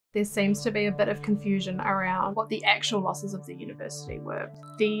There seems to be a bit of confusion around what the actual losses of the university were.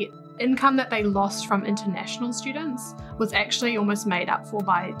 The income that they lost from international students was actually almost made up for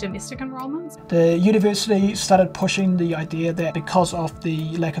by domestic enrolments. The university started pushing the idea that because of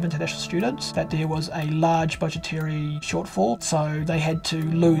the lack of international students, that there was a large budgetary shortfall, so they had to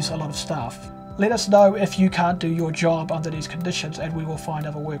lose a lot of staff. Let us know if you can't do your job under these conditions and we will find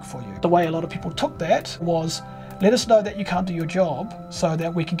other work for you. The way a lot of people took that was, let us know that you can't do your job so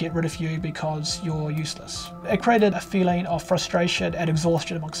that we can get rid of you because you're useless. It created a feeling of frustration and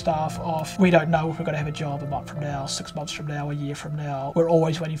exhaustion among staff of, we don't know if we're going to have a job a month from now, 6 months from now, a year from now. We're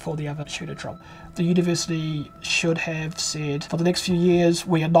always waiting for the other shoe to drop. The university should have said, for the next few years,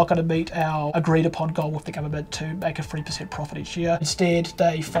 we are not going to meet our agreed upon goal with the government to make a 3% profit each year. Instead,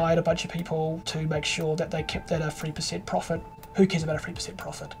 they fired a bunch of people to make sure that they kept that a 3% profit. Who cares about a 3%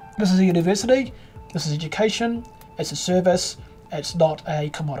 profit? This is a university. This is education, it's a service, it's not a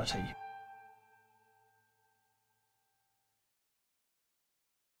commodity.